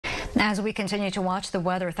As we continue to watch the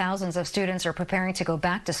weather, thousands of students are preparing to go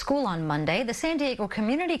back to school on Monday. The San Diego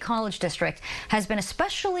Community College District has been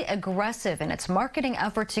especially aggressive in its marketing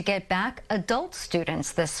effort to get back adult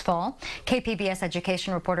students this fall. KPBS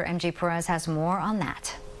education reporter MG Perez has more on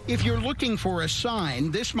that. If you're looking for a sign,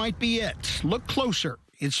 this might be it. Look closer.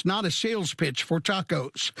 It's not a sales pitch for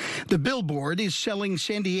tacos. The billboard is selling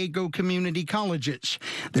San Diego community colleges.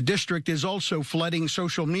 The district is also flooding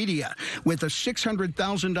social media with a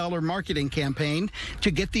 $600,000 marketing campaign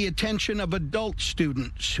to get the attention of adult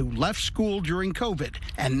students who left school during COVID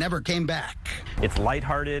and never came back. It's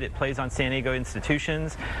lighthearted. It plays on San Diego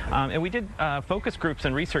institutions. And we did focus groups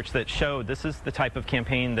and research that showed this is the type of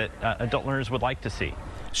campaign that adult learners would like to see.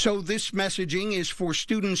 So this messaging is for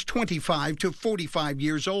students 25 to 45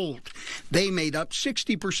 years old. They made up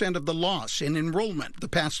 60% of the loss in enrollment the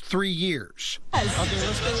past 3 years. Okay,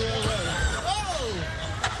 let's go.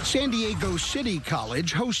 San Diego City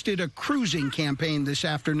College hosted a cruising campaign this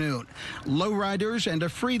afternoon. Lowriders and a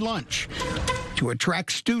free lunch to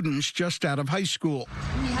attract students just out of high school.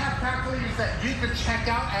 We have calculators that you can check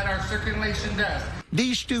out at our circulation desk.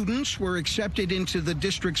 These students were accepted into the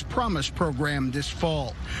district's Promise program this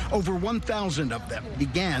fall. Over 1,000 of them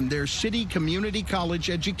began their city community college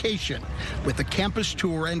education with a campus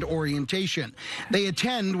tour and orientation. They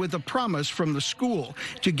attend with a promise from the school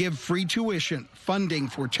to give free tuition, funding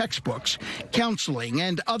for textbooks, counseling,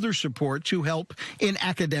 and other support to help in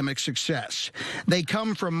academic success. They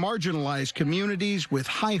come from marginalized communities with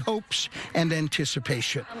high hopes and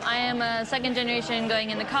anticipation. I am a second generation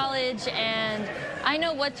going into college, and I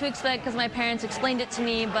know what to expect because my parents explained it to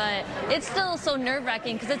me, but it's still so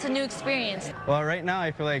nerve-wracking because it's a new experience. Well, right now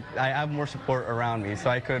I feel like I have more support around me, so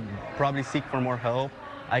I could probably seek for more help.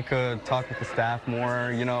 I could talk with the staff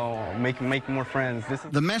more, make more friends.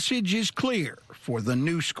 The message is clear for the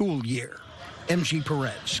new school year. MG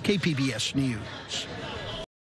Perez, KPBS News.